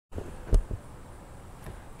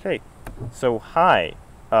Okay, so hi,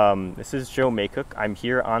 this is Joe Maycook. I'm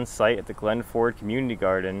here on site at the Glen Foerd Community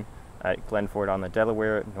Garden at Glen Foerd on the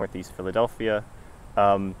Delaware, Northeast Philadelphia,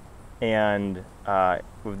 and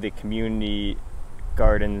with the Community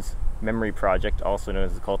Gardens Memory Project, also known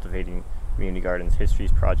as the Cultivating Community Gardens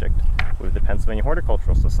Histories Project, with the Pennsylvania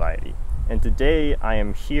Horticultural Society. And today I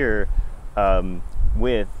am here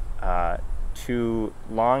with two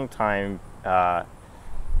longtime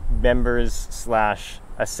members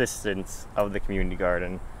 / assistants of the community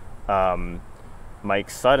garden,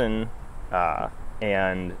 Meg Sutton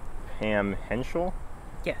and Pam Henshall.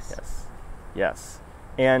 Yes.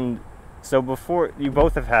 And so before, you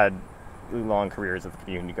both have had long careers at the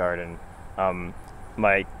community garden.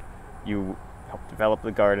 Mike, you helped develop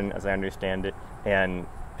the garden, as I understand it, and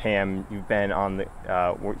Pam, you've been on the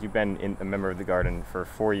a member of the garden for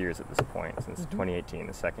 4 years at this point, since 2018,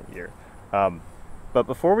 the second year. But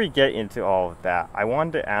before we get into all of that, I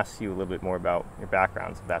wanted to ask you a little bit more about your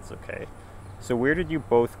backgrounds, if that's okay. So where did you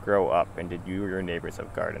both grow up, and did you or your neighbors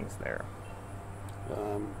have gardens there?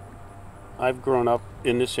 I've grown up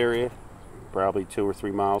in this area, probably 2 or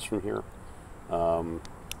 3 miles from here.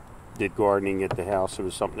 Did gardening at the house. It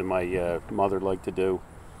was something that my mother liked to do.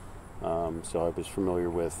 So I was familiar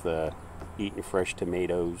with eating fresh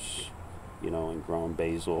tomatoes, and growing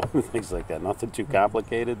basil, things like that. Nothing too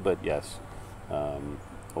complicated, but yes.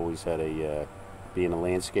 Always had being a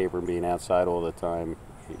landscaper and being outside all the time,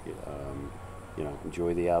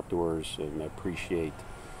 enjoy the outdoors and appreciate,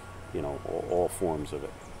 all forms of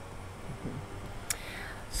it.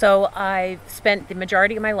 So I've spent the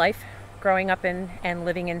majority of my life growing up and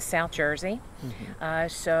living in South Jersey.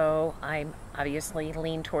 So I'm obviously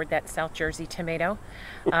lean toward that South Jersey tomato.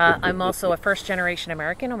 I'm also a first-generation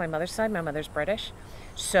American on my mother's side. My mother's British.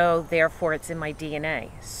 So therefore it's in my DNA.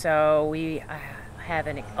 So we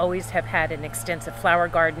always have had an extensive flower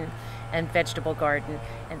garden and vegetable garden,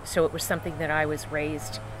 and so it was something that I was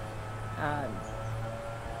raised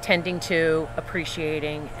tending to,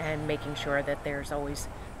 appreciating, and making sure that there's always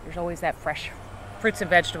that fresh fruits and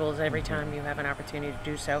vegetables every time you have an opportunity to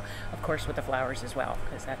do so. Of course, with the flowers as well,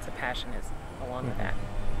 because that's a passion along with that.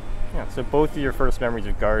 Yeah. So both of your first memories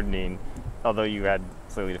of gardening, although you had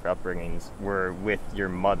slightly different upbringings, were with your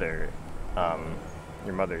mothers,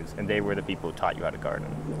 and they were the people who taught you how to garden.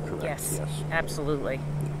 Correct. Yes, absolutely.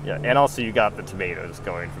 Yeah, and also you got the tomatoes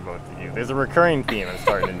going for both of you. There's a recurring theme I'm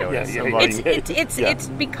starting to notice. It's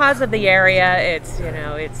because of the area. It's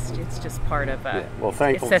just part of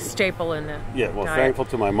it's a staple in the diet. Thankful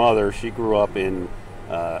to my mother. She grew up in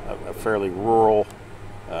a fairly rural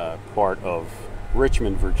part of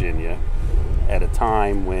Richmond, Virginia, at a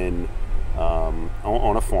time when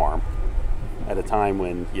on a farm. At a time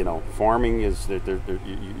when farming is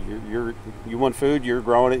you want food, you're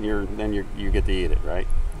growing it, and then you get to eat it, right?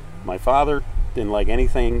 My father didn't like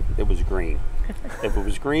anything that was green. If it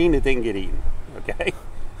was green, it didn't get eaten. Okay,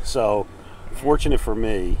 so fortunate for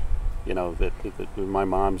me, that my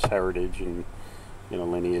mom's heritage and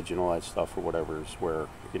lineage and all that stuff or whatever is where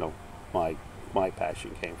my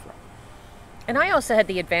passion came from. And I also had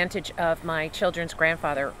the advantage of my children's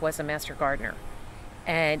grandfather was a master gardener.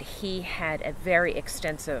 And he had a very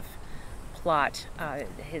extensive plot.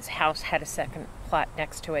 His house had a second plot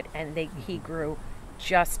next to it, and he grew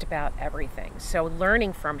just about everything. So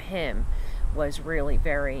learning from him was really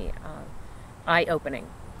very eye-opening.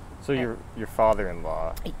 So your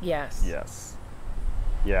father-in-law? Yes. Yes.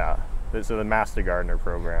 Yeah. So the Master Gardener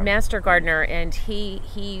program. Master Gardener, and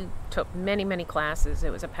he took many classes.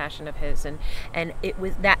 It was a passion of his, and it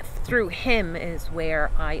was that through him is where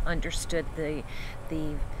I understood the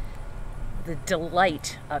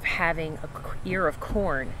delight of having an ear of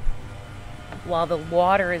corn. While the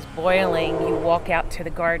water is boiling, you walk out to the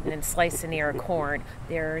garden and slice an ear of corn.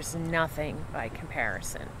 There's nothing by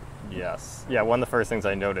comparison. Yes. Yeah, one of the first things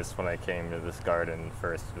I noticed when I came to this garden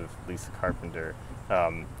first was Lisa Carpenter,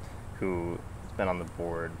 who's been on the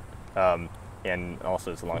board, and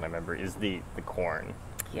also is a longtime member, is the corn.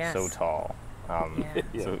 Yes. So tall.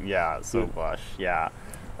 Yeah. So lush. Yeah.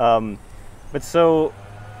 But so,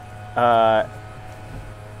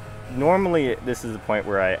 normally this is the point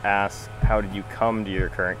where I ask, how did you come to your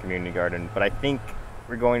current community garden? But I think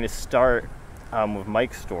we're going to start with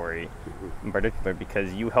Mike's story in particular,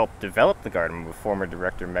 because you helped develop the garden with former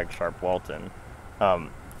director Meg Sharp Walton.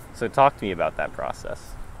 So talk to me about that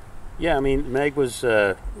process. Yeah, I mean, Meg was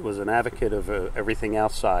an advocate of everything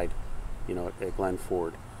outside, at Glen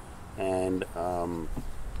Foerd, and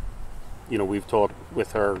we've talked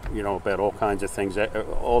with her, about all kinds of things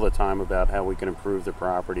all the time about how we can improve the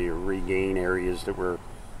property or regain areas that were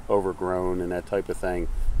overgrown and that type of thing.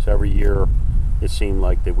 So every year it seemed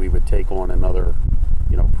like that we would take on another,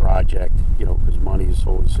 project, because money is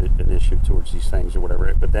always an issue towards these things or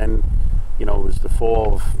whatever. But then, it was the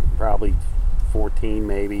fall of probably 14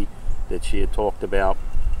 maybe that she had talked about,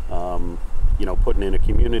 putting in a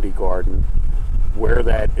community garden. Where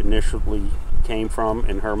that initially came from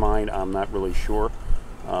in her mind, I'm not really sure.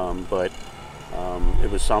 But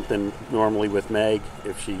it was something normally with Meg,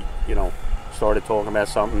 if she, started talking about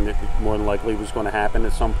something that more than likely was going to happen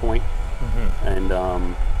at some point. Mm-hmm.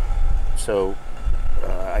 And so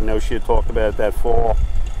I know she had talked about it that fall,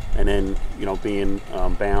 and then, being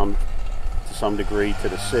bound to some degree to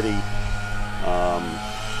the city,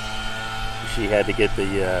 she had to get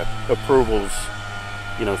the approvals,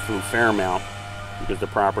 through Fairmount, because the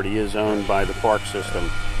property is owned by the park system.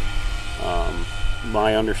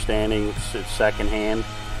 My understanding, it's secondhand,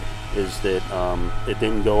 is that it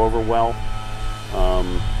didn't go over well.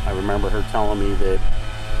 I remember her telling me that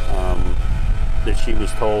that she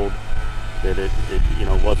was told that it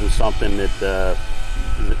wasn't something that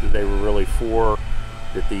they were really for,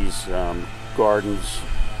 that these gardens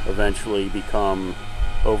eventually become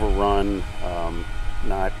overrun,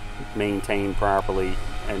 not maintained properly,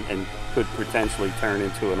 and could potentially turn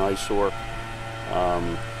into an eyesore.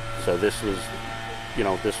 So this was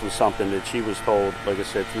something that she was told, like I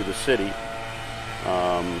said, through the city.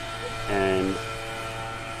 And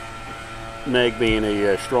Meg, being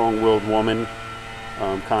a strong-willed woman,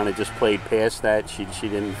 kind of just played past that. She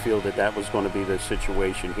didn't feel that was going to be the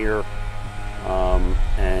situation here,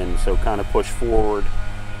 and so kind of pushed forward.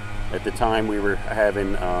 At the time, we were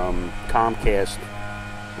having Comcast.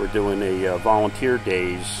 We're doing a volunteer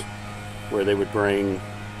days where they would bring,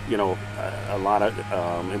 a lot of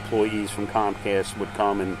employees from Comcast would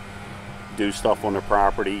come and do stuff on the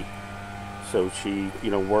property. So she,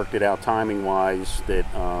 worked it out timing-wise that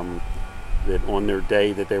that on their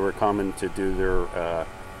day that they were coming to do their,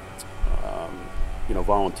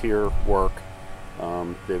 volunteer work,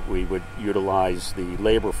 that we would utilize the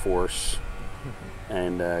labor force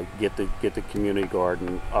and get the community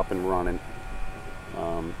garden up and running.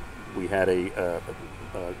 We had a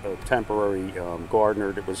temporary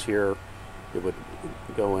gardener that was here that would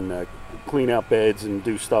go and clean out beds and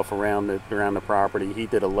do stuff around the property. He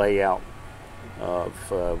did a layout of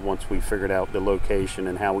once we figured out the location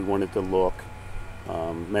and how we wanted to look.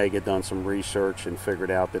 Meg had done some research and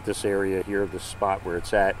figured out that this area here, the spot where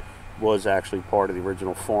it's at, was actually part of the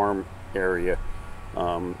original farm area,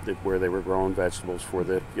 where they were growing vegetables for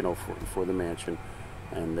the for the mansion,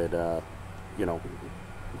 and that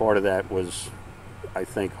part of that was, I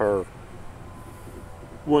think, her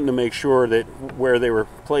wanting to make sure that where they were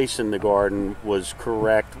placing the garden was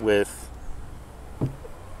correct with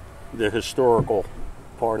the historical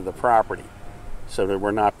part of the property, so that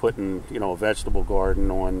we're not putting a vegetable garden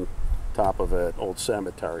on top of an old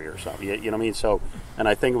cemetery or something. You know what I mean? So, and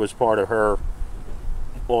I think it was part of her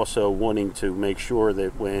also wanting to make sure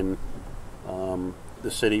that when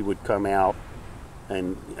the city would come out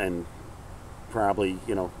and probably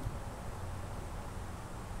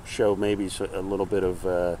show maybe a little bit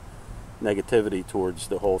of negativity towards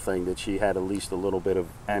the whole thing, that she had at least a little bit of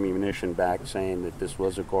ammunition back saying that this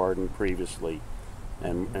was a garden previously,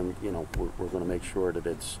 and we're going to make sure that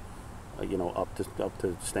it's up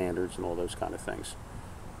to standards and all those kind of things.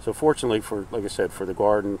 So fortunately, for, like I said, for the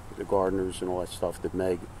garden, the gardeners and all that stuff, that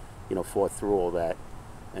Meg fought through all that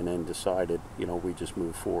and then decided we just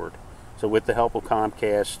move forward. So with the help of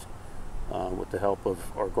Comcast, with the help of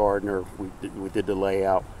our gardener, we did the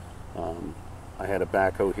layout. I had a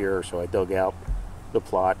backhoe here, so I dug out the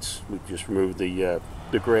plots. We just removed the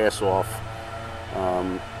grass off.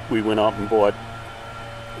 We went up and bought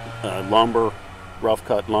lumber, rough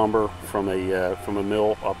cut lumber from a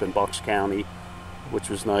mill up in Bucks County, which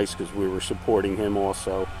was nice because we were supporting him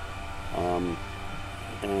also. And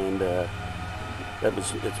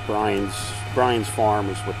it's Brian's Farm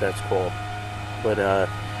is what that's called. But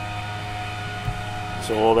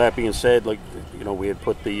so all that being said, we had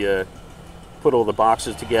put all the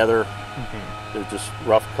boxes together. Mm-hmm. They're just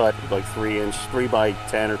rough cut, like 3 by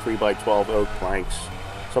 10 or 3 by 12 oak planks.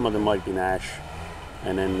 Some of them might be Nash.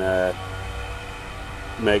 And then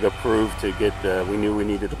Meg approved to get, we knew we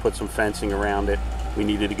needed to put some fencing around it. We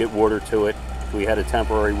needed to get water to it. We had a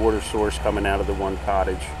temporary water source coming out of the one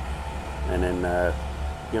cottage. And then,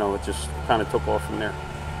 it just kind of took off from there.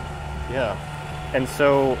 Yeah. And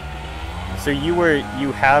so you were at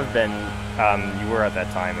that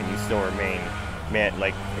time, and you still remain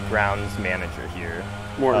like the grounds manager here.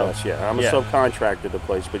 More or less, yeah. I'm a subcontractor to the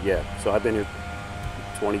place, but yeah. So I've been here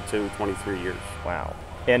 22, 23 years. Wow.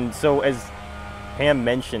 And so as Pam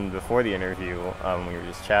mentioned before the interview, when we were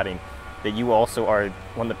just chatting, that you also are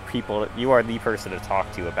one of the people, you are the person to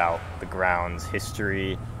talk to about the grounds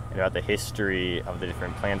history and about the history of the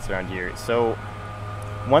different plants around here. So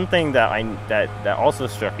one thing that also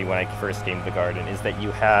struck me when I first came to the garden is that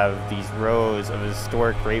you have these rows of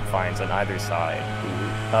historic grapevines on either side.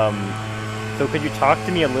 So could you talk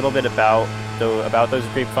to me a little bit about those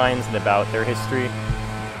grapevines and about their history?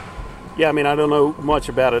 Yeah, I mean, I don't know much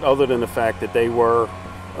about it other than the fact that they were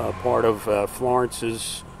part of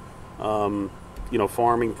Florence's,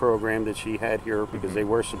 farming program that she had here, because they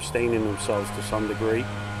were sustaining themselves to some degree.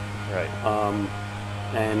 Right.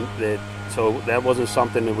 And so that wasn't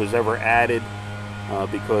something that was ever added,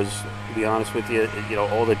 because, to be honest with you,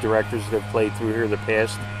 all the directors that have played through here in the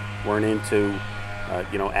past weren't into,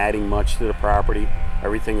 adding much to the property.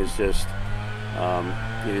 Everything is just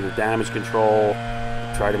either damage control,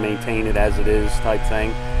 try to maintain it as it is type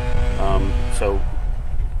thing. So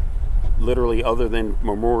literally, other than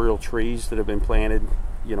memorial trees that have been planted,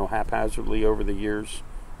 haphazardly over the years,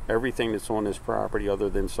 everything that's on this property, other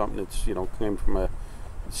than something that's, came from a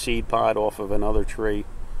seed pod off of another tree,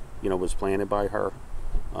 was planted by her.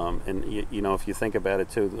 And if you think about it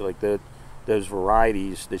too, like those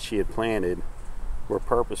varieties that she had planted were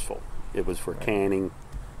purposeful. It was for canning.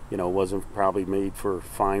 It wasn't probably made for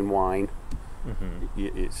fine wine.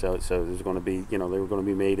 So there's going to be, they were going to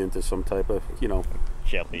be made into some type of,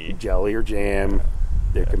 jelly or jam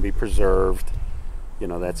that can be preserved.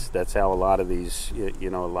 That's how a lot of these, a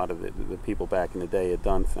lot of the people back in the day had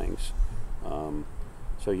done things.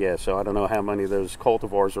 So I don't know how many of those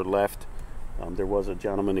cultivars are left. There was a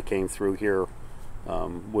gentleman that came through here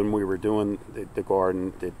when we were doing the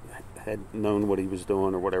garden that had known what he was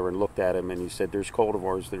doing or whatever, and looked at him, and he said there's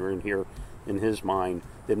cultivars that are in here in his mind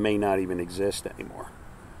that may not even exist anymore,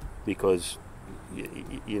 because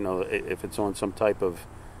if it's on some type of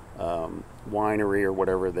winery or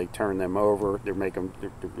whatever, they turn them over. They're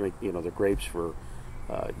the grapes for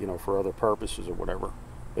for other purposes or whatever.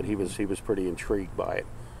 But he was pretty intrigued by it.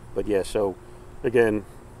 But so again,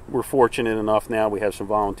 we're fortunate enough now. We have some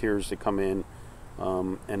volunteers that come in,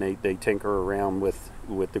 and they tinker around with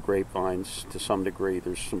the grapevines to some degree.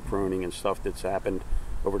 There's some pruning and stuff that's happened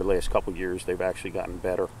over the last couple of years. They've actually gotten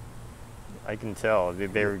better. I can tell.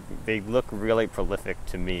 They look really prolific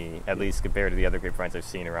to me, at least compared to the other grapevines I've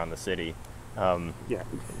seen around the city.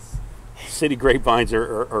 City grapevines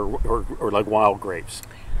are like wild grapes.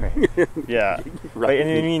 Right. Yeah. Right. And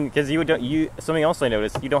I mean, because something else I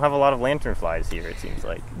noticed, you don't have a lot of lanternflies here, it seems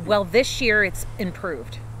like. Well, this year it's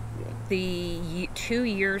improved. Yeah. 2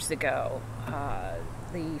 years ago,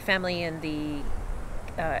 the family in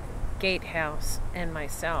the gatehouse and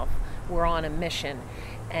myself were on a mission,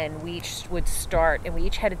 and we each would start, and we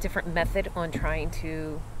each had a different method on trying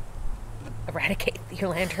to eradicate the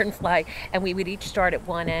lanternfly, and we would each start at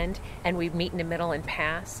one end and we'd meet in the middle and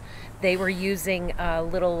pass. They were using a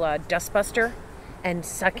little dustbuster and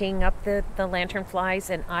sucking up the lanternflies,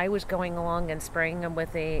 and I was going along and spraying them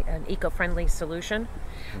with an eco-friendly solution.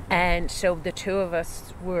 And so the two of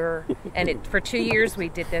us were, and for 2 years we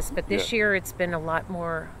did this, but this year it's been a lot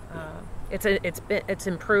more. It's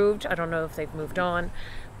improved. I don't know if they've moved on,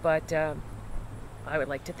 but I would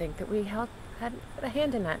like to think that we had a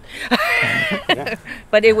hand in that.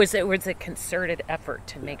 But it was a concerted effort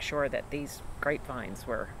to make sure that these grapevines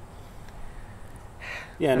were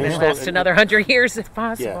going to last another 100 years if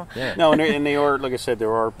possible. No, and they are, like I said, they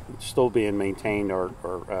are still being maintained.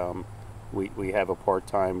 We have a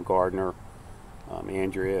part-time gardener,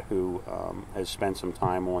 Andrea, who has spent some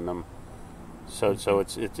time on them. So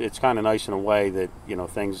it's kind of nice in a way that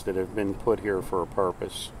things that have been put here for a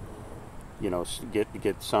purpose,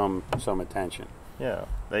 get some attention. Yeah,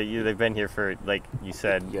 they've been here for, like you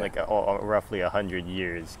said, roughly 100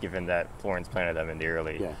 years, given that Florence planted them in the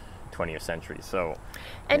early 20th century. So,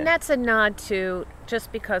 and that's a nod to,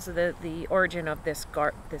 just because of the origin of this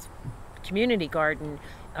community garden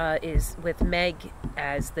is with Meg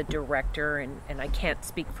as the director, and I can't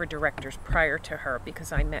speak for directors prior to her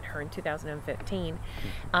because I met her in 2015,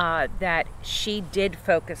 that she did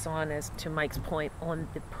focus on, as to Mike's point, on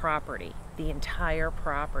the property, the entire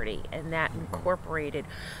property, and that incorporated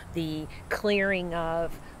the clearing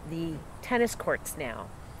of the tennis courts now.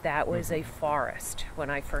 That was a forest when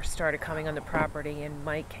I first started coming on the property, and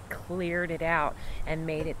Mike cleared it out and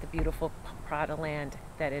made it the beautiful plot of land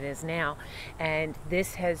that it is now. And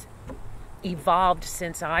this has evolved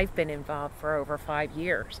since I've been involved for over 5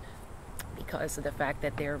 years, because of the fact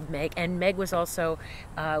that Meg was also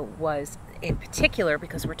was in particular,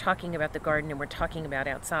 because we're talking about the garden and we're talking about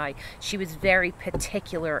outside, she was very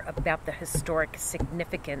particular about the historic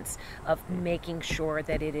significance of making sure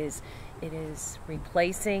that it is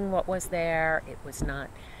replacing what was there. It was not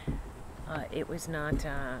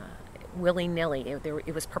willy-nilly.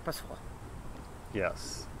 It was purposeful.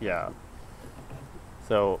 Yes. Yeah.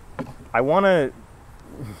 So I want to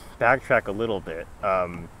backtrack a little bit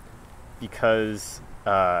because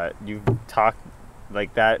you've talked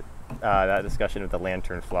like that discussion of the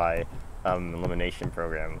lanternfly elimination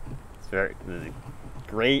program. It's very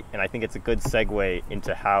great, and I think it's a good segue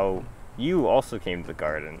into how you also came to the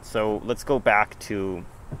garden. So let's go back to,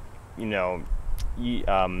 your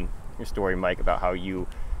story, Mike, about how you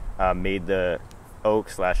made the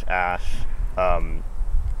oak/ash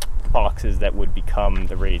boxes that would become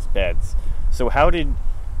the raised beds. So how did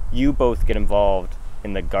you both get involved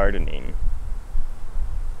in the gardening?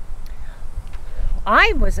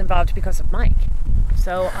 I was involved because of Mike.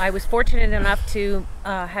 So I was fortunate enough to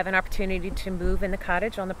have an opportunity to move in the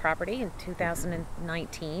cottage on the property in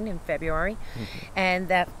 2019 in February. And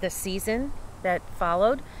that the season that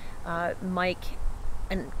followed, Mike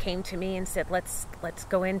came to me and said, let's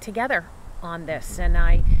go in together on this. And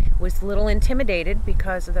I was a little intimidated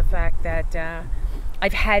because of the fact that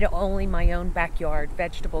I've had only my own backyard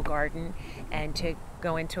vegetable garden, and to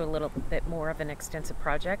go into a little bit more of an extensive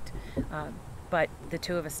project. But the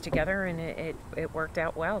two of us together, and it worked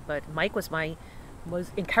out well. But Mike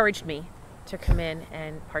encouraged me to come in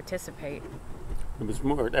and participate.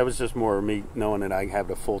 That was just more me knowing that I have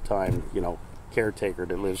a full-time, caretaker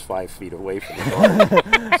that lives 5 feet away from the garden.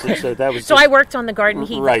 so that was. So I worked on the garden.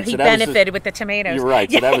 He so benefited with the tomatoes. You're right.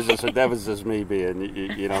 So that was just me being,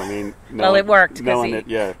 you know what I mean. Well, it worked. Knowing that,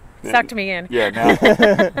 yeah. Sucked me in. Yeah.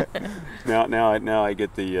 Now I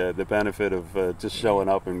get the benefit of just showing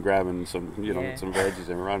up and grabbing some some veggies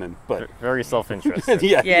and running. But very self-interested.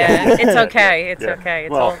 Yeah. It's okay. It's okay.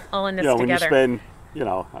 It's all in this together. When you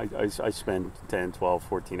spend, I spend 10, 12,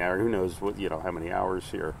 14 hours. Who knows what how many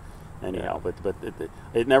hours here. Anyhow, but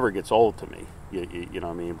it never gets old to me. You know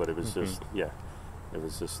what I mean? But it was just it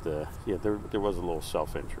was just there was a little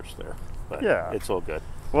self-interest there. But it's all good.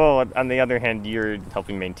 Well, on the other hand, you're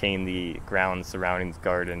helping maintain the grounds surrounding the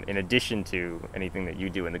garden in addition to anything that you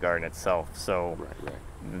do in the garden itself. So right.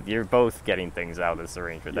 You're both getting things out of this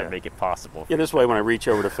arrangement that make it possible. This way, when I reach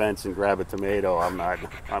over the fence and grab a tomato, I'm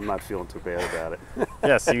not feeling too bad about it.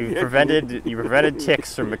 Yes, you prevented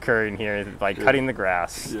ticks from occurring here by cutting the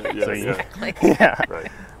grass.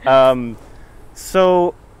 Right.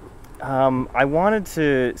 I wanted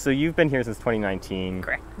to. So you've been here since 2019.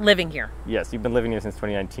 Correct. Living here. Yes, you've been living here since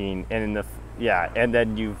 2019, and and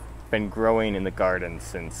then you've been growing in the garden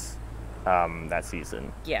since that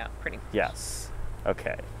season. Yeah, pretty much. Yes.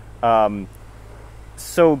 Okay.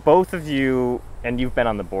 So both of you, and you've been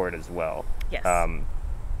on the board as well. Yes.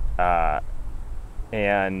 But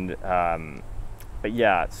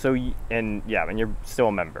yeah. So and you're still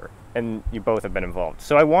a member, and you both have been involved.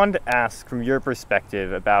 So I wanted to ask, from your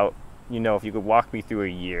perspective, about if you could walk me through a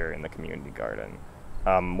year in the community garden.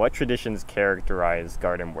 What traditions characterize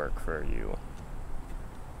garden work for you?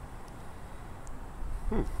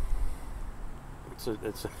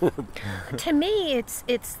 To me, it's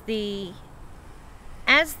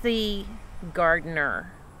as the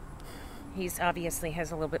gardener, he's obviously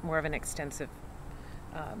has a little bit more of an extensive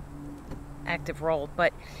active role,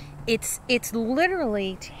 but it's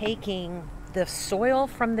literally taking the soil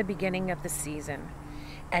from the beginning of the season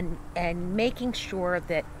and making sure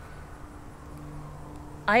that,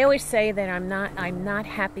 I always say that I'm not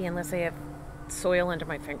happy unless I have soil under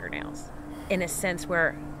my fingernails, in a sense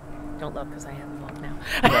where, don't look because I have them off now.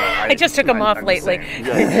 No, I just took them off lately,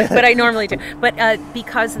 but I normally do. But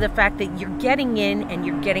because of the fact that you're getting in and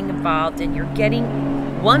you're getting involved and you're getting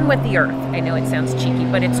one with the earth. I know it sounds cheeky,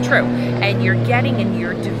 but it's true. And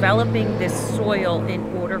you're developing this soil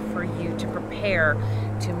in order for you to prepare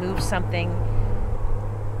to move something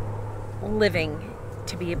living,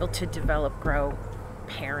 to be able to develop, grow,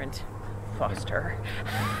 parent, foster,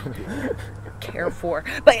 care for.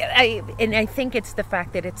 But I think it's the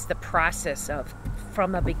fact that it's the process of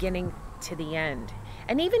from a beginning to the end.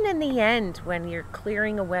 And even in the end, when you're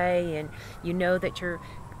clearing away and you know that you're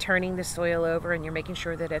turning the soil over and you're making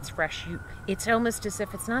sure that it's fresh, it's almost as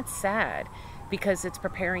if it's not sad, because it's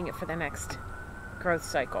preparing it for the next growth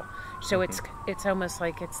cycle. So it's almost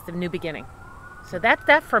like it's the new beginning. So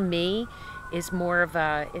that for me is more of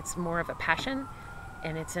a passion,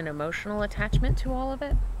 and it's an emotional attachment to all of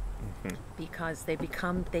it, because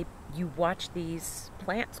you watch these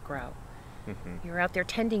plants grow. You're out there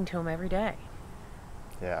tending to them every day.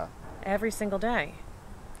 Yeah. Every single day.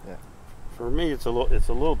 Yeah. For me, it's a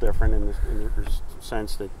little different in the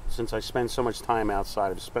sense that since I spend so much time outside,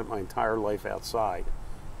 I've spent my entire life outside,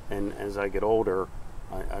 and as I get older,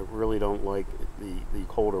 I really don't like the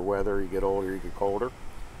colder weather. You get older, you get colder.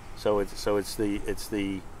 So it's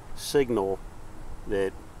the signal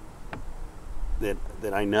that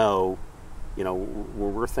I know,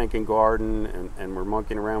 when we're thinking garden and we're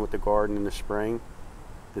monkeying around with the garden in the spring,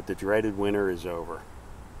 that the dreaded winter is over.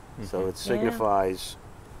 Mm-hmm. So it signifies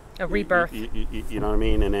a rebirth. You know what I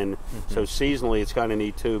mean? And then so seasonally, it's kind of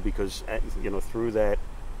neat too, because through that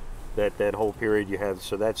whole period you have,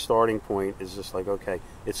 so that starting point is just like, okay,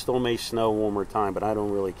 it still may snow one more time, but I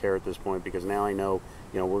don't really care at this point, because now I know,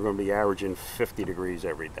 we're going to be averaging 50 degrees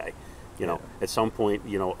every day. At some point,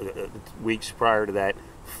 weeks prior to that,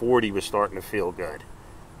 40 was starting to feel good,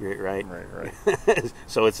 right? Right.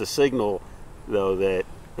 So it's a signal, though, that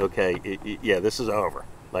okay, this is over.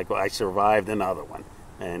 Like, I survived another one,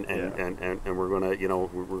 and we're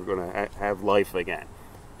gonna have life again,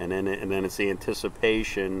 and then it's the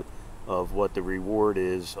anticipation of what the reward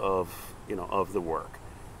is of the work.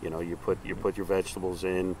 You put your vegetables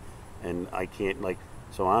in, and I can't, like,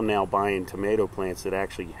 so I'm now buying tomato plants that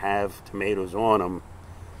actually have tomatoes on them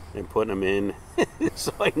and putting them in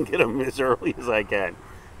so I can get them as early as I can.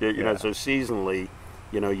 So seasonally,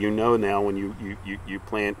 now when you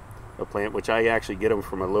plant a plant, which I actually get them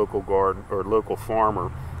from a local garden or local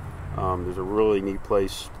farmer. There's a really neat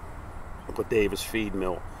place up at Davis Feed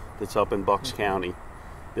Mill that's up in Bucks County.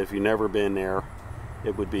 If you've never been there,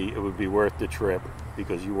 it would be worth the trip,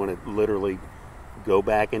 because you want to literally go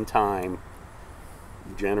back in time.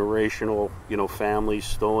 Generational, families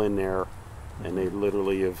still in there, and they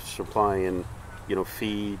literally have supplying,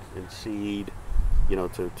 feed and seed,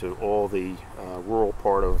 to all the rural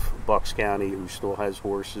part of Bucks County, who still has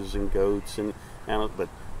horses and goats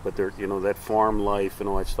but they're, that farm life and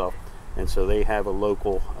all that stuff. And so they have a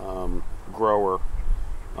local grower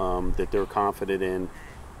that they're confident in.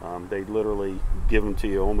 They literally give them to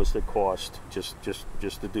you almost at cost, just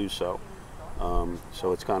to do so.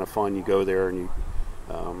 So it's kind of fun. You go there and you,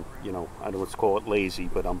 I don't want to call it lazy,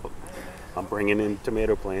 but I'm bringing in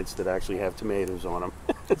tomato plants that actually have tomatoes on them.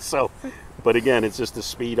 So, but again, it's just to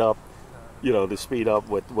speed up,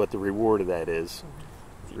 what the reward of that is,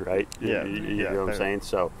 right? Yeah, you know what I'm saying?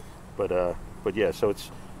 So, but yeah, so it's,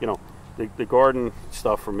 the garden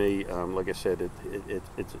stuff for me, like I said,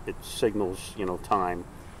 it signals, time,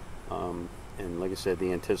 and like I said,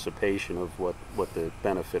 the anticipation of what the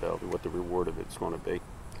benefit of, what the reward of it's going to be.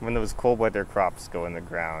 When those cold weather crops go in the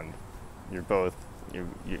ground,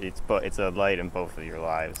 it's a light in both of your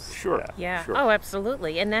lives. Sure. Yeah. Sure. Oh,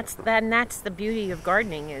 absolutely. And that's the beauty of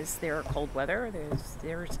gardening, is there are cold weather.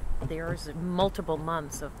 There's multiple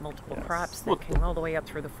months of multiple crops that can all the way up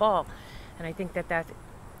through the fall, and I think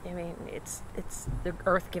it's the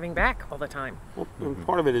earth giving back all the time. Well, and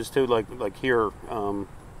part of it is too, like here, then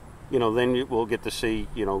we'll get to see,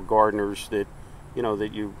 gardeners that,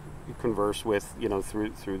 that you converse with,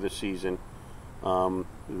 through the season.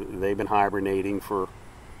 They've been hibernating for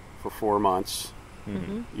 4 months.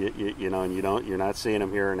 Mm-hmm. And you're not seeing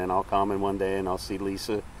them here. And then I'll come in one day and I'll see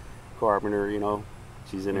Lisa Carpenter.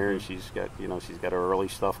 She's in there and she's got her early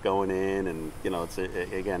stuff going in, and it's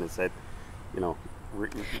that,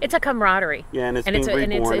 it's a camaraderie. Yeah, and it's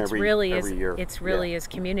reborn every year. It's really is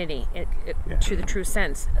community, to the true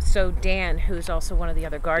sense. So Dan, who's also one of the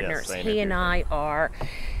other gardeners, he and I are.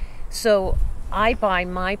 So I buy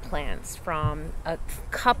my plants from a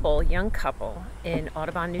young couple in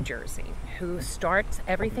Audubon, New Jersey, who starts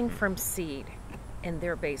everything from seed in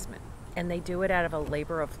their basement, and they do it out of a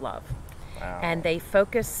labor of love. Wow. And they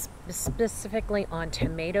focus specifically on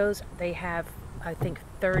tomatoes. They have, I think,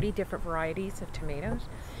 30 different varieties of tomatoes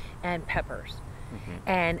and peppers. Mm-hmm.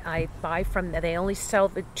 And I buy from them. They only sell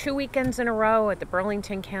the 2 weekends in a row at the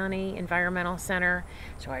Burlington County Environmental Center.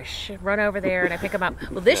 So I should run over there and I pick them up.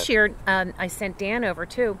 Well, this year I sent Dan over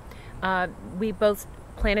too. We both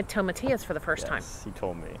planted tomatillas for the first time. He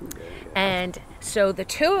told me. And so the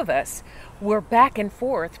two of us were back and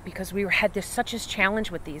forth because we had such a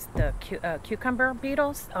challenge with the cucumber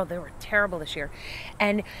beetles. Oh, they were terrible this year.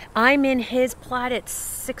 And I'm in his plot at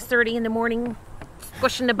 6:30 in the morning,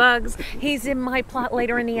 squishing the bugs. He's in my plot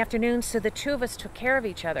later in the afternoon. So the two of us took care of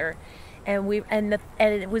each other, and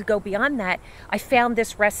it would go beyond that. I found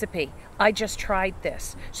this recipe. I just tried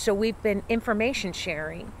this. So we've been information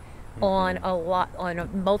sharing on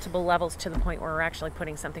multiple levels, to the point where we're actually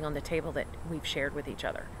putting something on the table that we've shared with each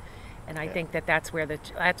other. And I think that's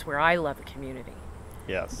where I love the community.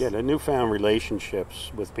 Yes. Yeah, the newfound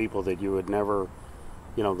relationships with people that you would never,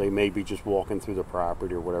 they may be just walking through the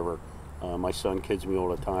property or whatever. My son kids me all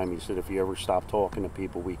the time. He said, if you ever stop talking to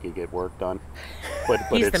people, we could get work done. But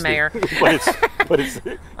He's the mayor. But it's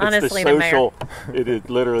Honestly, the the mayor. social. It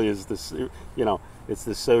literally is this. It's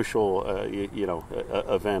the social.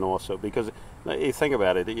 Event also, because you think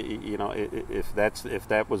about it. If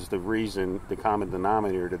that was the reason, the common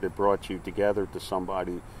denominator that it brought you together to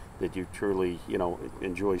somebody that you truly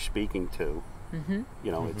enjoy speaking to. Mm-hmm.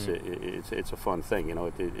 It's a fun thing.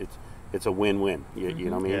 It's a win-win. You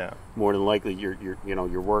know what I mean? Yeah. More than likely,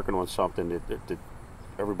 you're working on something that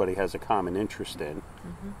everybody has a common interest in.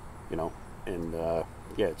 Mm-hmm.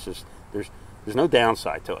 It's just there's no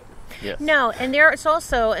downside to it. Yes. No, and there's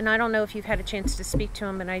also, and I don't know if you've had a chance to speak to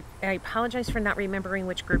him, and I apologize for not remembering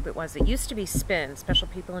which group it was. It used to be SPIN, Special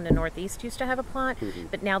People in the Northeast used to have a plot, mm-hmm.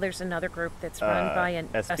 but now there's another group that's run by an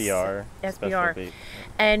SBR.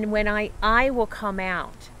 And when I will come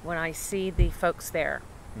out, when I see the folks there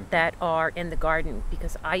mm-hmm. that are in the garden,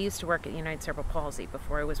 because I used to work at United Cerebral Palsy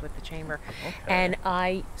before I was with the Chamber, and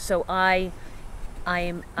I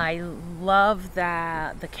love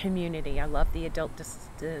the community. I love the adult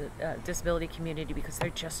disability community because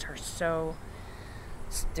they're just so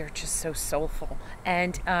soulful.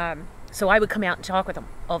 And so I would come out and talk with them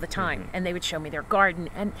all the time, mm-hmm. and they would show me their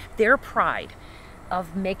garden and their pride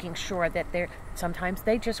of making sure that sometimes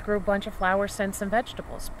they just grew a bunch of flowers and some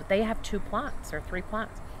vegetables, but they have 2 plants or 3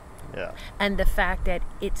 plants. Yeah. And the fact that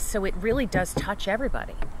it really does touch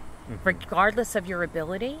everybody, mm-hmm. regardless of your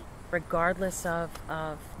ability. Regardless of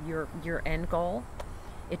your end goal,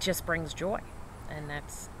 it just brings joy. And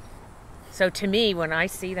so to me, when I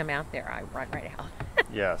see them out there, I run right out.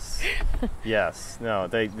 Yes. Yes. No,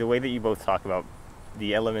 the way that you both talk about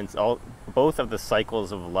the elements, both of the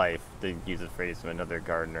cycles of life, to use a phrase from another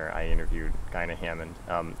gardener I interviewed, Gina Hammond,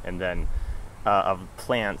 and then of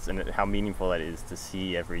plants and how meaningful that is to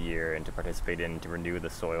see every year and to participate in, to renew the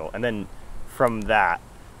soil. And then from that,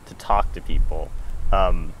 to talk to people.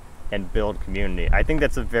 And build community. I think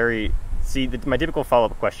that's my typical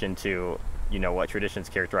follow-up question to, what traditions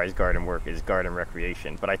characterize garden work is garden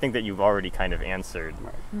recreation. But I think that you've already kind of answered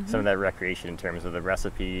mm-hmm. some of that recreation in terms of the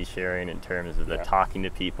recipe sharing, in terms of the talking to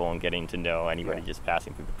people and getting to know anybody just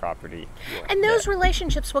passing through the property. Yeah. And those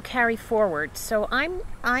relationships will carry forward. So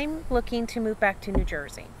I'm looking to move back to New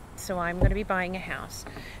Jersey. So I'm going to be buying a house.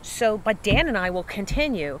 But Dan and I will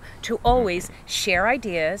continue to always share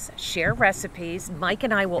ideas, share recipes. Mike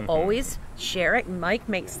and I will always share it. Mike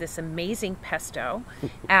makes this amazing pesto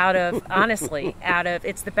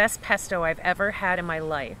it's the best pesto I've ever had in my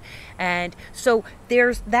life. And so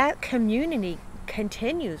there's that community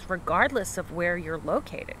continues regardless of where you're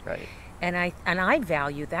located. Right. And I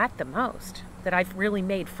value that the most, that I've really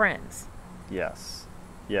made friends. Yes.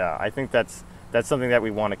 Yeah, I think that's something that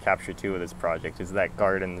we want to capture too with this project, is that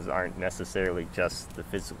gardens aren't necessarily just the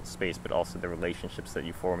physical space, but also the relationships that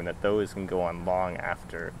you form, and that those can go on long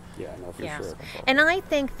after. Yeah, no, for sure. And I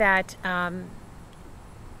think that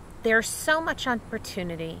there's so much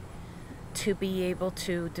opportunity to be able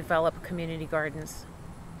to develop community gardens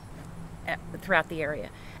throughout the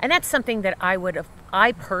area. And that's something that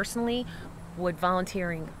I personally would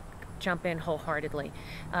volunteering jump in wholeheartedly.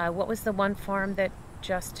 What was the one farm that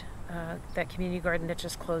just... that community garden that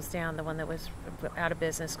just closed down, the one that was out of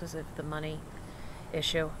business because of the money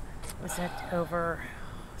issue? Was that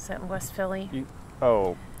in West Philly?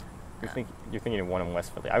 You're thinking of one in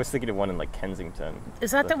West Philly. I was thinking of one in Kensington.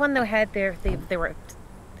 Is that the one that had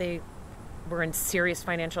they were in serious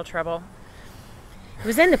financial trouble? It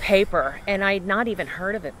was in the paper, and I'd not even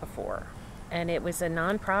heard of it before. And it was a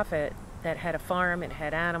nonprofit that had a farm. It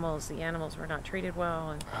had animals. The animals were not treated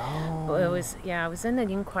well. And it was in the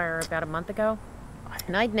Inquirer about a month ago,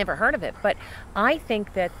 and I'd never heard of it. But I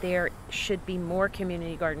think that there should be more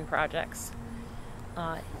community garden projects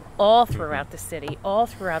all throughout the city, all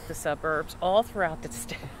throughout the suburbs, all throughout the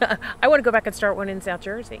state. I want to go back and start one in South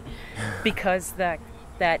Jersey because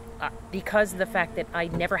because of the fact that I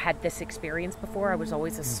never had this experience before. I was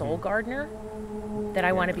always a soul gardener, that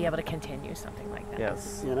I want to be able to continue something like that.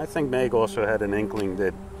 Yes. Yeah, and I think Meg also had an inkling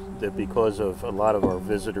that because of a lot of our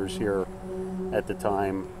visitors here at the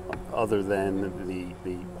time, other than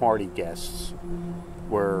the party guests,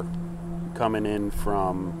 were coming in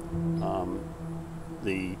from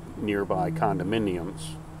the nearby condominiums,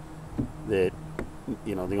 that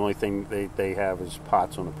the only thing they have is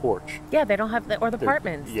pots on the porch. Yeah, they don't have or the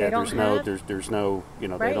apartments. Yeah, there's no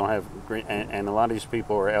they don't have, and a lot of these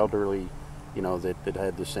people are elderly, that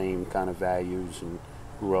had the same kind of values and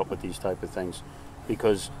grew up with these type of things,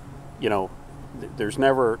 because there's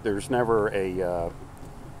never a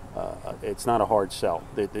it's not a hard sell.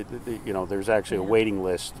 There's actually a waiting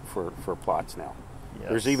list for plots now. Yes.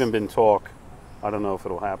 There's even been talk, I don't know if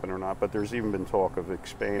it'll happen or not, but there's even been talk of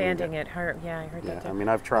expanding it. Yeah, I heard that too. I mean,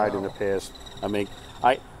 I've tried in the past. I mean,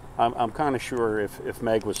 I'm kind of sure if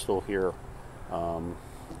Meg was still here, and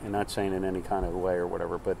not saying in any kind of way or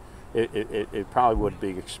whatever, but it probably would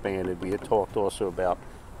be expanded. We had talked also about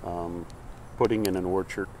putting in an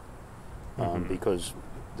orchard because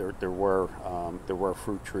there were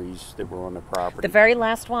fruit trees that were on the property. The very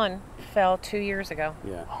last one fell 2 years ago.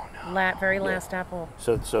 Yeah. Oh no. Very last apple.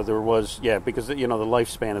 So there was, because the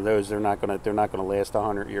lifespan of those, they're not gonna last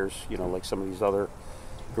 100 years, like some of these other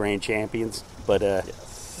grand champions. But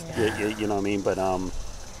Yes. you know what I mean. But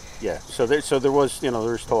So there was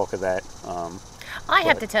there's talk of that. I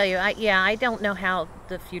have to tell you, I don't know how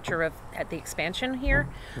the future of the expansion here,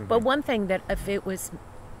 but one thing that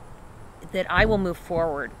that I will move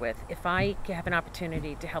forward with, if I have an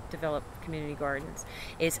opportunity to help develop community gardens,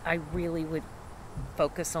 is I really would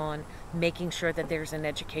focus on making sure that there's an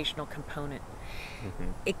educational component.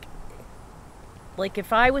 Like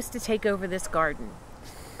if I was to take over this garden,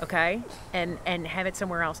 okay, and have it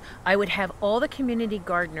somewhere else, I would have all the community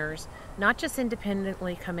gardeners not just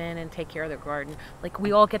independently come in and take care of their garden. Like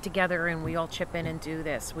we all get together and we all chip in and do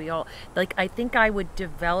this. I think I would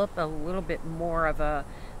develop a little bit more of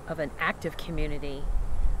an active community.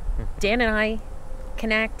 Dan and I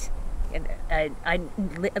connect, and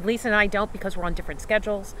Lisa and I don't because we're on different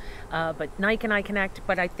schedules, but Nike and I connect.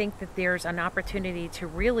 But I think that there's an opportunity to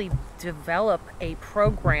really develop a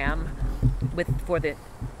program for the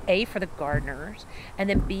gardeners, and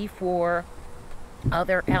then B, for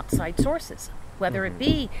other outside sources, whether it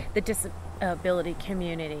be the disability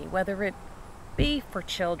community, whether it be for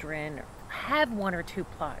children. Have 1 or 2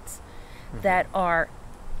 plots that are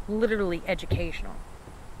literally educational.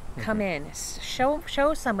 Come in,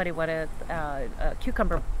 show somebody what a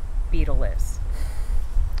cucumber beetle is.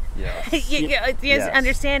 Yes. You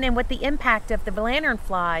understand, and what the impact of the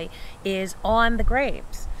lanternfly is on the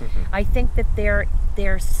grapes. I think that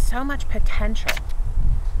there's so much potential.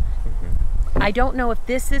 I don't know if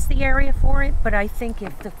this is the area for it, but I think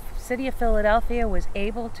if the city of Philadelphia was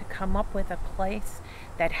able to come up with a place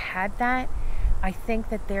that had that, I think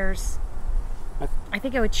that I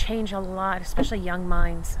think it would change a lot, especially young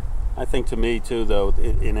minds. I think to me too, though,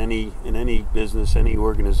 in any business, any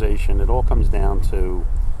organization, it all comes down to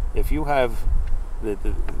if you have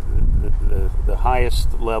the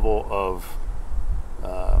highest level of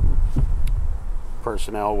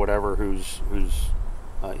personnel, whatever, who's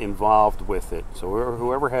involved with it. So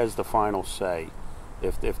whoever has the final say,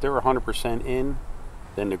 if they're 100% in,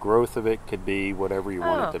 then the growth of it could be whatever you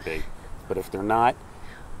want it to be. But if they're not,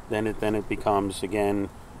 then it becomes again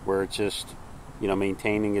where it's just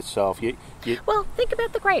maintaining itself. Well, think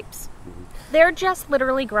about the grapes. They're just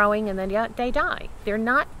literally growing and then they die. They're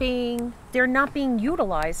not being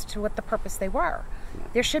utilized to what the purpose they were.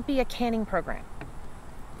 There should be a canning program.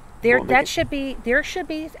 There should be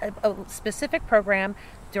a specific program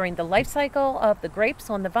during the life cycle of the grapes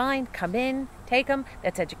on the vine. Come in, take them.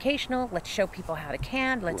 That's educational. Let's show people how to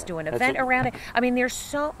can. Let's do an event around it. I mean,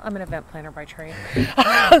 I'm an event planner by trade,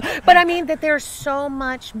 but I mean that there's so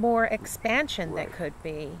much more expansion that could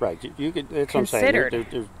be That's considered. What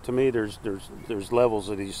I'm saying. To me, there's levels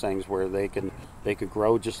of these things where they could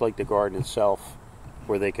grow just like the garden itself,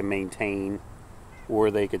 where they can maintain,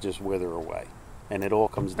 or they could just wither away. And it all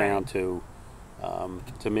comes down to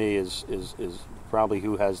me, is probably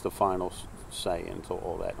who has the final say into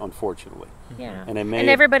all that, unfortunately. Yeah. And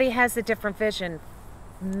everybody has a different vision.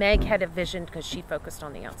 Meg had a vision because she focused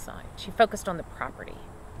on the outside. She focused on the property.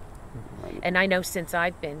 Right. And I know since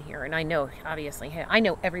I've been here, and I know, obviously, I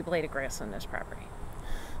know every blade of grass on this property.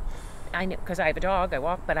 I know because I have a dog, I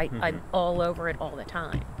walk, but I'm all over it all the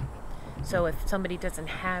time. So if somebody doesn't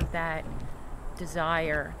have that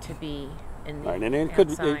desire to be in the and it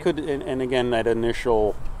could, and again, that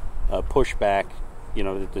initial pushback,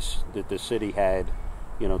 that the city had,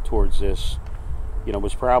 towards this,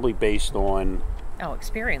 was probably based on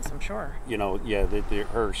experience, I'm sure.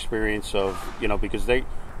 Her experience of, because I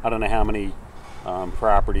don't know how many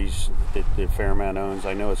properties that Fairmount owns.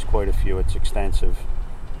 I know it's quite a few. It's extensive,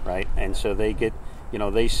 right? And so they get,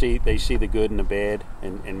 they see the good and the bad,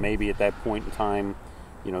 and maybe at that point in time,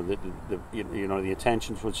 the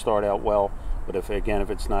intentions would start out well, but if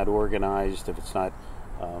it's not organized, if it's not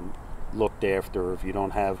looked after, if you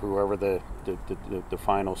don't have whoever the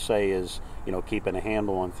final say is, keeping a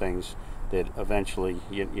handle on things, that eventually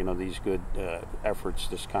these good efforts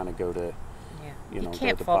just kind of go to you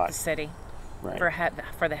can't fault the city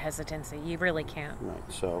for the hesitancy. You really can't.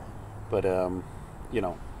 Right. So, but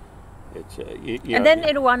it's and then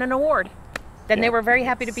it won an award. Then they were very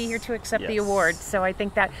happy to be here to accept the award. So I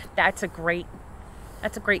think that's a great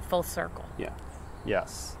full circle. Yeah.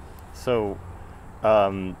 Yes. So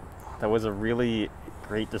that was a really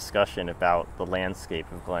great discussion about the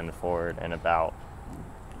landscape of Glen Foerd and about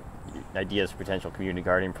ideas for potential community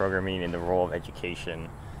gardening programming and the role of education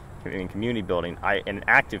in community building, and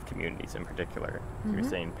active communities in particular, you were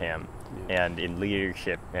saying, Pam, and in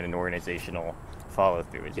leadership and in organizational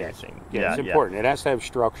follow-through, as you were saying. Yeah, it's important. It has to have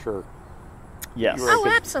structure. Yes. Oh,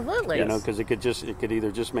 absolutely. You know, because it could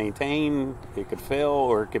either just maintain, it could fail,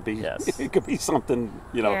 or it could be it could be something,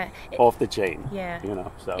 you know, off the chain. Yeah. You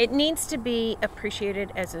know, so it needs to be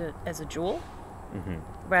appreciated as a jewel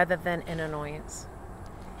rather than an annoyance.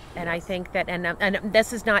 And I think that, and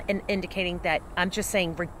this is not indicating that, I'm just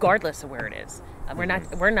saying, regardless of where it is,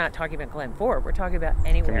 we're not talking about Glen Foerd. We're talking about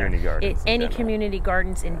anywhere. Community gardens. Any community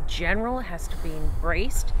gardens in general has to be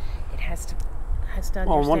embraced. It has to understand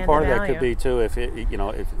well, one part the of value. that could be too, if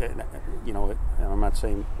and I'm not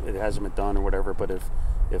saying it hasn't been done or whatever, but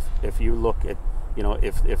if you look at, you know,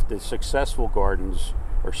 if the successful gardens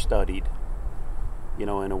are studied, you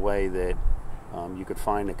know, in a way that you could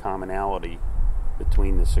find a commonality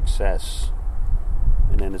between the success,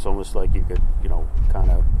 and then it's almost like you could, you know,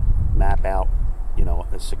 kind of map out, you know,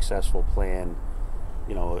 a successful plan,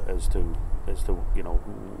 you know, as to you know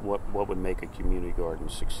what would make a community garden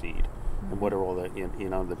succeed, and what are all the, you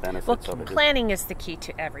know, the benefits of it. Planning is the key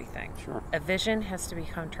to everything. Sure. A vision has to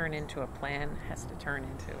become turned into a plan, has to turn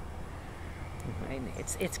into. I mean,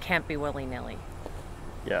 it can't be willy-nilly.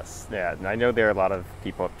 Yes, yeah, and I know there are a lot of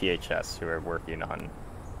people at PHS who are working on,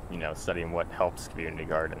 you know, studying what helps community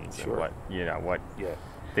gardens and what, you know, what. Yeah.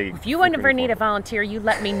 If you ever need a volunteer, you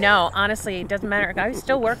let me know. Honestly, it doesn't matter. I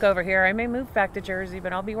still work over here. I may move back to Jersey,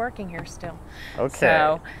 but I'll be working here still. Okay.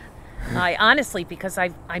 So, I honestly, because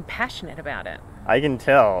I'm passionate about it. I can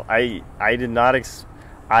tell. I did not.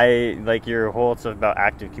 I like your whole stuff about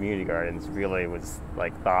active community gardens. Really was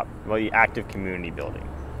like active community building.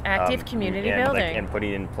 Active community building. And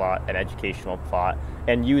putting in an educational plot,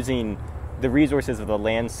 and using the resources of the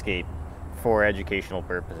landscape for educational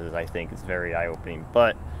purposes, I think is very eye-opening.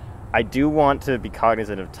 But I do want to be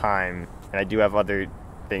cognizant of time, and I do have other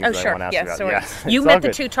things that I want to ask about. So yes, you met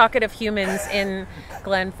the two talkative humans in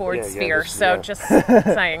Glen Foerd's sphere, just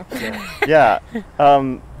saying. Yeah.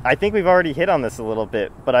 I think we've already hit on this a little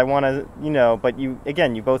bit, but I want to, you know, but you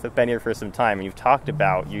both have been here for some time, and you've talked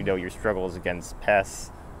about, you know, your struggles against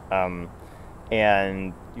pests,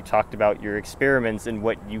 and you talked about your experiments in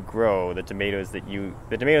what you grow, the tomatoes that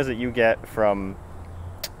you get from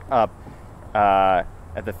at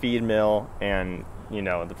the feed mill, and, you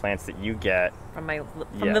know, the plants that you get from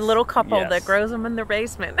the little couple that grows them in their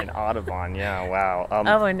basement in Audubon. Yeah, wow.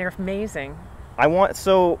 And they're amazing. I want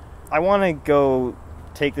to go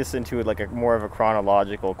take this into like a more of a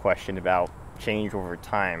chronological question about change over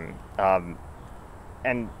time,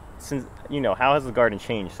 and since, you know, how has the garden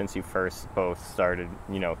changed since you first both started,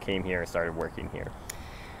 you know, came here and started working here?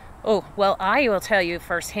 Oh, well, I will tell you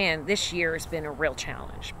firsthand, this year has been a real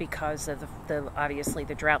challenge because of obviously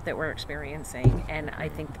the drought that we're experiencing, and I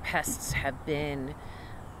think the pests have been,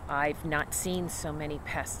 I've not seen so many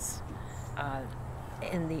pests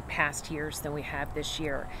in the past years than we have this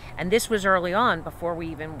year. And this was early on, before we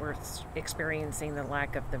even were experiencing the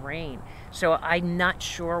lack of the rain. So I'm not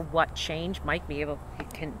sure what changed. Mike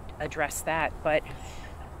can address that, but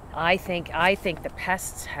I think the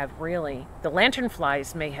pests have really, the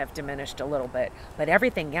lanternflies may have diminished a little bit, but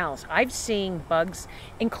everything else, I've seen bugs,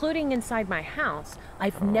 including inside my house,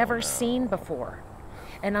 I've never seen before.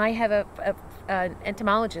 And I have an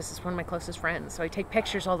entomologist is one of my closest friends, so I take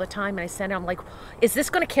pictures all the time, and I send him, like, is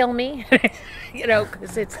this going to kill me? You know,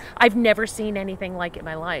 because I've never seen anything like it in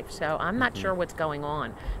my life, so I'm not sure what's going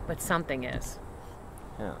on, but something is.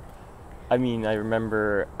 Yeah. I mean, I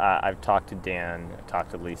remember I've talked to Dan, I've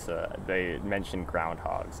talked to Lisa. They mentioned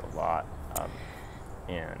groundhogs a lot,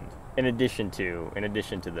 and in addition to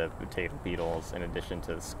the potato beetles, in addition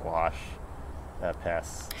to the squash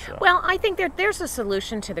pests. So. Well, I think there's a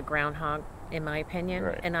solution to the groundhog, in my opinion,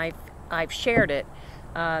 and I've shared it.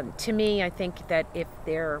 To me, I think that if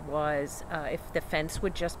the fence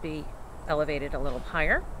would just be elevated a little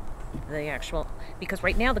higher, because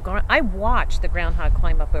right now I watch the groundhog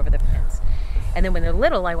climb up over the fence, and then when they're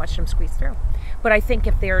little, I watch them squeeze through. But I think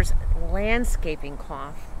if there's landscaping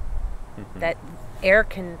cloth that air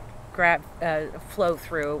can flow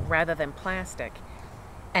through rather than plastic,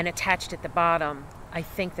 and attached at the bottom, I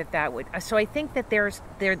think that would. So I think that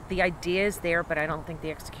the idea is there, but I don't think the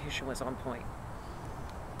execution was on point.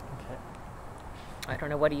 Okay. I don't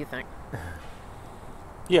know. What do you think?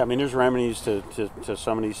 Yeah, I mean, there's remedies to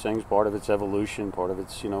some of these things. Part of it's evolution, part of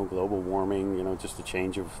it's global warming, just a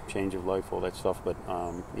change of life, all that stuff. But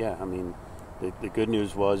yeah, I mean, the good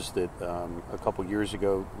news was that a couple years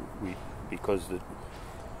ago,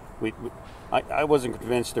 I wasn't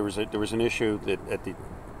convinced there was an issue that at the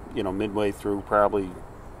midway through probably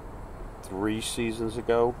 3 seasons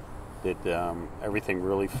ago that everything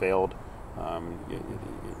really failed.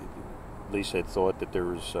 Lisa had thought that there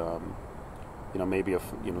was maybe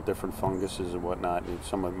different funguses and whatnot, and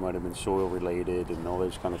some of it might have been soil related and all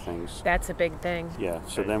those kind of things. That's a big thing. Yeah.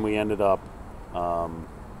 So then we ended up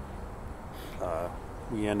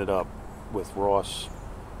with Ross,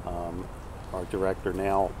 our director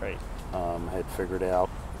now. Right. Had figured out,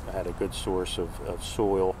 had a good source of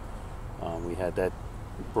soil. We had that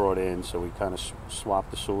brought in, so we kind of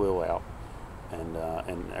swapped the soil out, and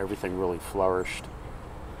everything really flourished.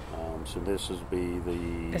 So this is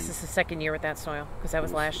the second year with that soil, because that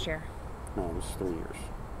was last year. No, it was 3 years.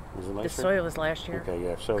 Was it last year? The soil was last year. Okay,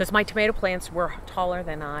 yeah. So because my tomato plants were taller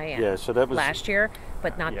than I am. Yeah, so that was last year,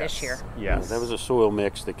 but not this year. Yes. That was a soil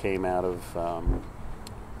mix that came out of.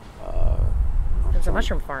 It was a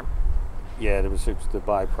mushroom farm. Yeah, it was the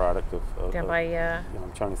byproduct of down by.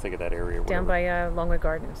 I'm trying to think of that area. Down by Longwood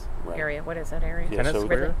Gardens area. What is that area? Yeah, Kenneth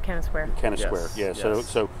Square. Kenneth Square. Kenneth Square. Yeah. Yes.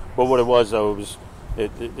 So, but what it was though, it was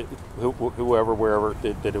wherever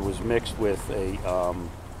that it was mixed with it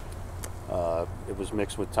was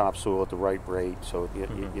mixed with topsoil at the right rate. So you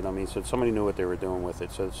know what I mean. So somebody knew what they were doing with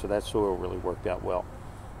it. So that soil really worked out well.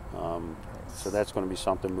 So that's going to be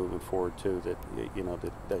something moving forward too. That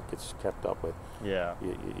gets kept up with. Yeah.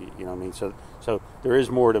 You know what I mean. So there is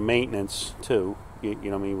more to maintenance too. You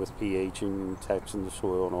know what I mean, with pH and text in the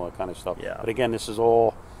soil and all that kind of stuff. Yeah. But again, this is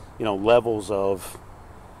all levels of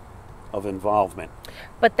involvement.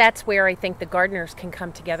 But that's where I think the gardeners can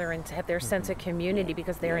come together and have their sense of community,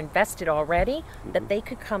 because they're invested already, that they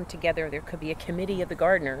could come together. There could be a committee of the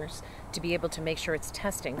gardeners to be able to make sure it's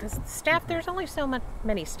testing, because staff, there's only so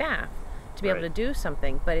many staff to be able to do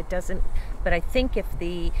something, but it doesn't. But I think if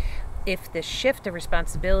the shift of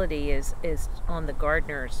responsibility is on the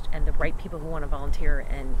gardeners and the right people who want to volunteer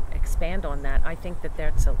and expand on that, I think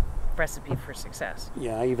that's a recipe for success.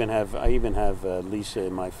 Yeah, I even have Lisa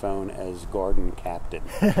in my phone as garden captain.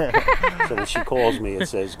 So when she calls me, it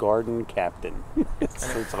says garden captain.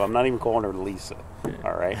 So I'm not even calling her Lisa,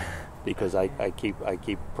 all right? Because I keep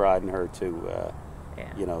prodding her to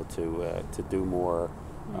do more.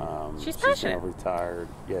 She's passionate. Now retired.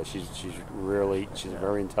 Yeah, she's a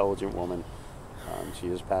very intelligent woman. She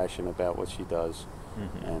is passionate about what she does,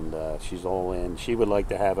 and she's all in. She would like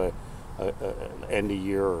to have a end of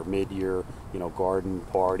year or mid year, garden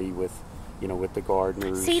party with the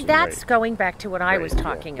gardeners. See, that's going back to what I was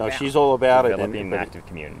talking about. No, she's all about it. Developing an active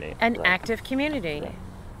community. An active community. Right.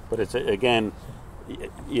 But it's again.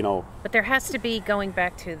 But there has to be, going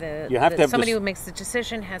back to somebody who makes the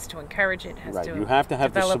decision has to encourage it. You have to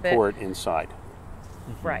have the support inside.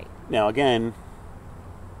 Right. Now again,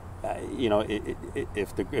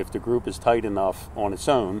 if the group is tight enough on its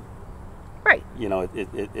own, right.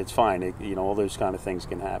 It's fine. All those kind of things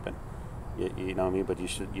can happen. You know what I mean? But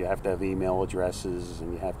you have to have email addresses,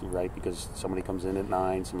 and you have to write, because somebody comes in at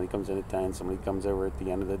 9, somebody comes in at 10, somebody comes over at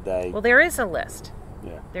the end of the day. Well, there is a list.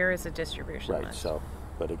 Yeah. There is a distribution list. Right. So,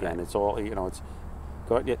 but again, it's all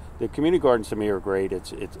the community gardens to me are great.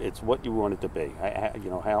 It's what you want it to be.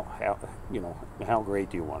 How great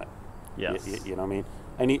do you want it? Yes. You know what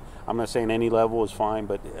I mean? I'm not saying any level is fine,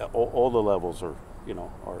 but all the levels are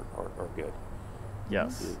good.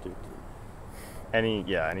 Yes. Any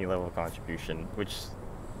level of contribution, which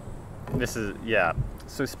this is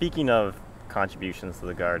So speaking of contributions to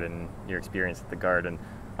the garden, your experience at the garden.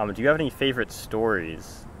 Do you have any favorite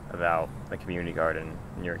stories about the community garden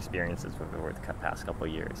and your experiences with it over the past couple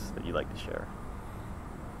of years that you'd like to share?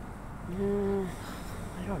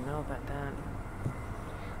 I don't know about that.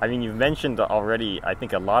 I mean, you've mentioned already, I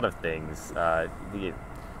think, a lot of things.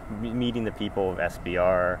 Meeting the people of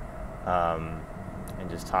SBR, and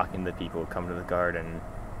just talking to the people who come to the garden,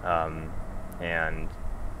 and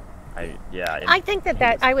I think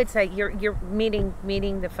that I would say you're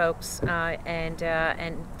meeting the folks and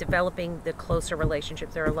developing the closer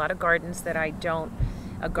relationships. There are a lot of gardeners that I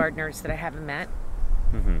haven't met,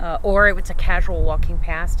 or it's a casual walking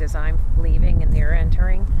past as I'm leaving and they're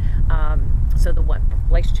entering. So the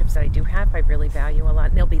relationships that I do have, I really value a lot,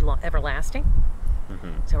 and they'll be everlasting.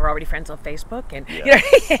 So we're already friends on Facebook, and yes.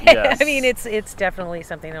 I mean, it's definitely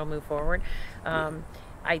something that'll move forward.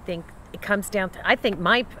 I think it comes down to,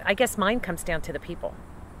 I guess mine comes down to the people,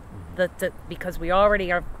 because we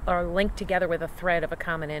already are linked together with a thread of a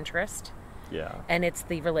common interest, Yeah. And it's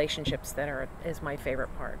the relationships that is my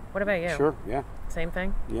favorite part. What about you? Sure. Yeah. Same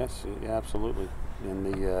thing. Yes. Yeah, absolutely.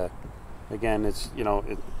 And again, it's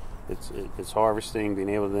it's harvesting, being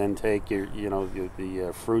able to then take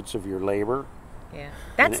the fruits of your labor. Yeah,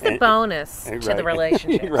 that's the bonus to the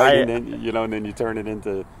relationship. Right, and then and then you turn it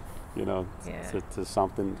into, to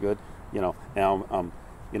something good. Now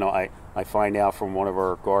I find out from one of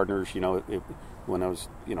our gardeners, when I was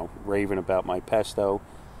raving about my pesto,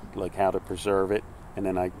 like how to preserve it, and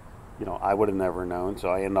then I would have never known, so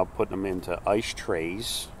I end up putting them into ice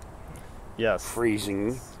trays. Yes.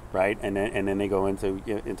 Freezing, right, and then they go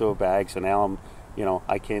into a bag. So now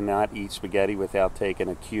I cannot eat spaghetti without taking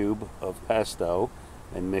a cube of pesto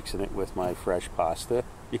and mixing it with my fresh pasta.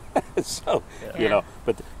 So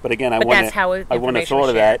but again, I wouldn't have thought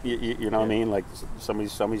of that. You know what I mean? Like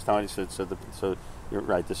somebody's telling you, so you're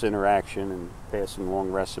right. This interaction and passing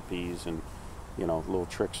along recipes and little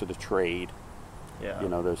tricks of the trade. Yeah.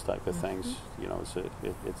 Those type of things.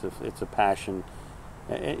 It's a passion.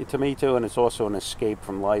 To me too, and it's also an escape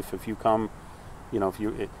from life. If you come,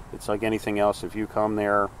 it's like anything else. If you come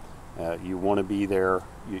there, you want to be there.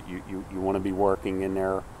 You want to be working in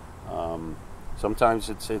there. Sometimes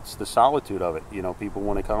it's the solitude of it. People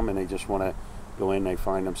want to come and they just want to go in. They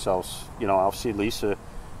find themselves. I'll see Lisa.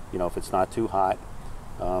 If it's not too hot,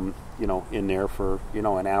 in there for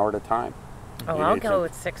an hour at a time. Oh, I'll go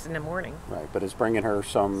at 6 a.m. Right, but it's bringing her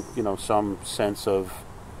some some sense of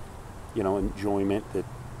enjoyment that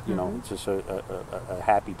it's just a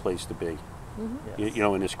happy place to be. Mm-hmm. Yes.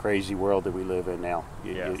 In this crazy world that we live in now.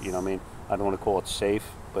 You know what I mean? I don't want to call it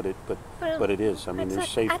safe, but it is. I mean, there's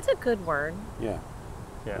safe. That's a good word. Yeah.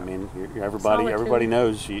 Yeah. I mean, everybody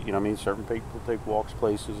knows. I mean, certain people take walks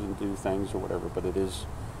places and do things or whatever, but it is.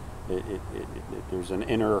 There's an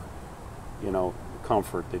inner,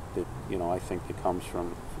 comfort that I think that comes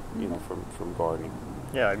from from gardening.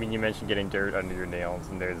 Yeah, I mean, you mentioned getting dirt under your nails,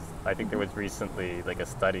 and I think there was recently like a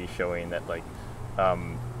study showing that like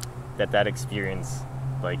that experience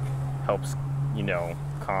like helps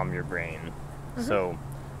calm your brain. Mm-hmm. So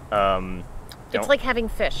it's like having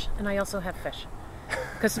fish, and I also have fish,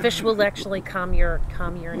 because fish will actually calm your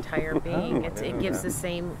entire being. It gives the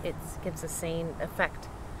same effect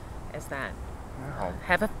as that. Wow.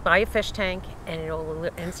 Buy a fish tank, and it'll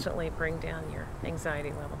instantly bring down your anxiety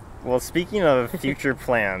level. Well, speaking of future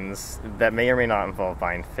plans that may or may not involve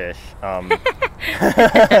buying fish,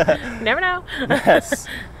 never know.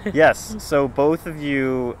 Yes. So both of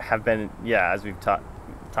you have been, as we've talked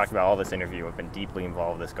about all this interview, have been deeply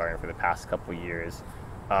involved with this garden for the past couple of years.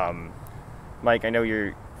 Mike, I know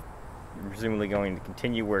you're presumably going to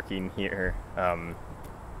continue working here on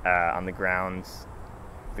the grounds,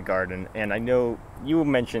 the garden, and I know you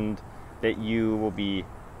mentioned that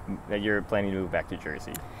you're planning to move back to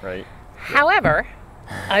Jersey, right? However,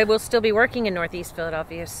 I will still be working in Northeast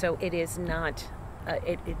Philadelphia, so it is not.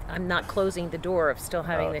 I'm not closing the door of still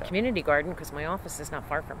having the community garden, because my office is not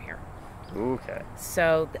far from here. Okay.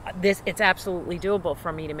 So it's absolutely doable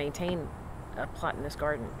for me to maintain a plot in this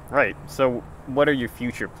garden. Right. So what are your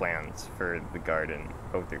future plans for the garden,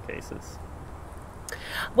 both your cases?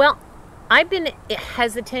 Well, I've been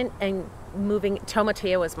hesitant and moving.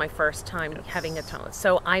 Tomatillo was my first time having a tomato.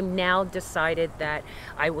 So I'm now decided that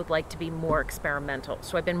I would like to be more experimental.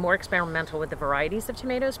 So I've been more experimental with the varieties of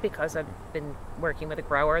tomatoes, because I've been working with a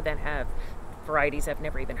grower that have varieties I've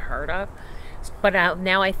never even heard of. But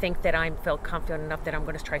now I think that I feel confident enough that I'm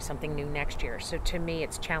going to try something new next year. So to me,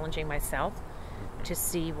 it's challenging myself to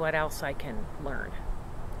see what else I can learn.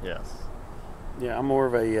 Yes. Yeah, I'm more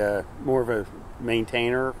of a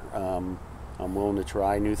maintainer. I'm willing to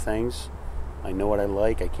try new things. I know what I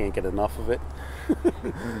like. I can't get enough of it.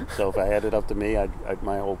 So if I had it up to me,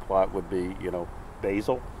 my whole plot would be,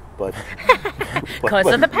 basil. But because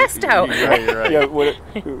of the pesto. Right. Yeah,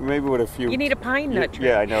 maybe with a few. You need a pine nut tree.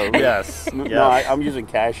 Yeah, I know. Yes. No, I'm using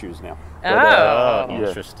cashews now. But,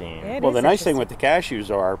 interesting. Yeah, well, the nice thing with the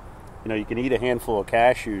cashews are, you can eat a handful of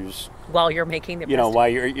cashews while you're making the pesto. while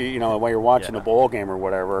you're watching a ball game or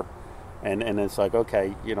whatever. And it's like,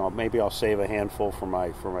 okay, maybe I'll save a handful for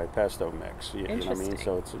my pesto mix. You know what I mean?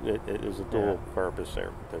 So it is a dual purpose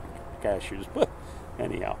there, the cashews. But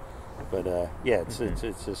anyhow, it's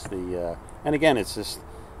just the and again, it's just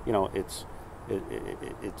it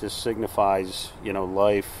just signifies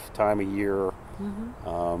life, time of year,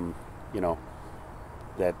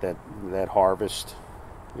 that harvest.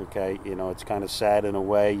 Okay, it's kind of sad in a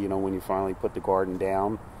way, when you finally put the garden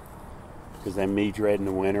down. Because then me dreading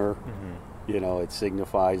the winter, it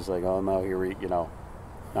signifies like, oh no, here we,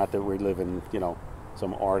 not that we live in,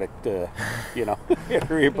 some Arctic, you know,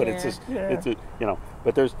 area, but it's just, it's a, you know,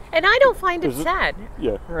 but there's... And I don't find it sad.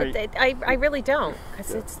 Yeah. Right. I really don't,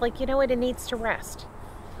 because it's like, you know what, it needs to rest.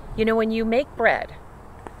 You know, when you make bread,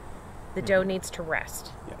 the dough needs to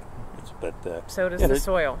rest. Yeah. But so does the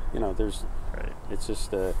soil. You know, there's, right. It's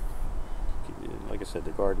just, like I said,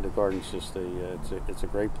 the garden's just it's a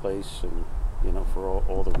great place, and, you know, for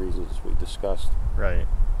all the reasons we discussed. Right.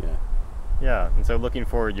 Yeah. Yeah, and so looking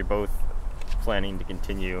forward, you're both planning to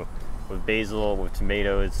continue with basil, with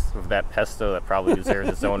tomatoes, with that pesto that probably deserves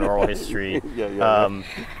its own oral history.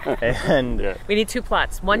 And we need 2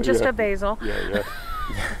 plots. One just of basil.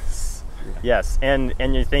 Yes, and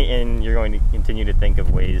you're going to continue to think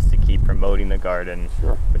of ways to keep promoting the garden,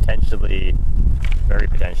 very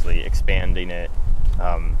potentially expanding it,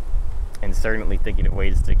 and certainly thinking of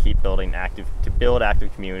ways to keep build active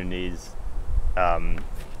communities, and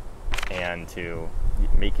to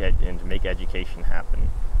make education happen.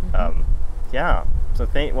 So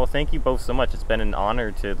thank you both so much. It's been an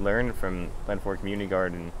honor to learn from Glen Foerd Community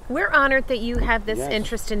Garden. We're honored that you have this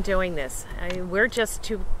interest in doing this. We're just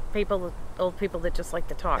 2 old people that just like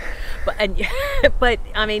to talk, but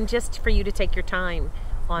I mean, just for you to take your time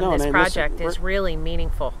on this project is really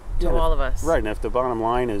meaningful to all of us. Right, and if the bottom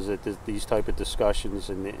line is that these type of discussions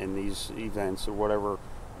and these events or whatever,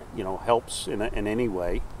 you know, helps in any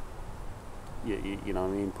way, you know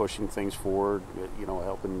what I mean, pushing things forward, you know,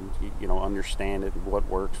 helping, you know, understand it, what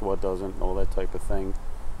works, what doesn't, all that type of thing.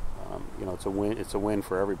 You know, it's a win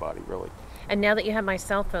for everybody, really. And now that you have my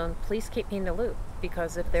cell phone, please keep me in the loop,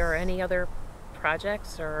 because if there are any other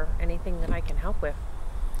projects or anything that I can help with,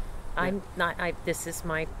 this is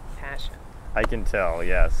my passion. I can tell,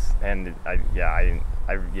 yes, and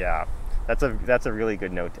that's a really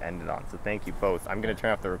good note to end it on. So thank you both. I'm going to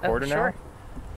turn off the recorder now.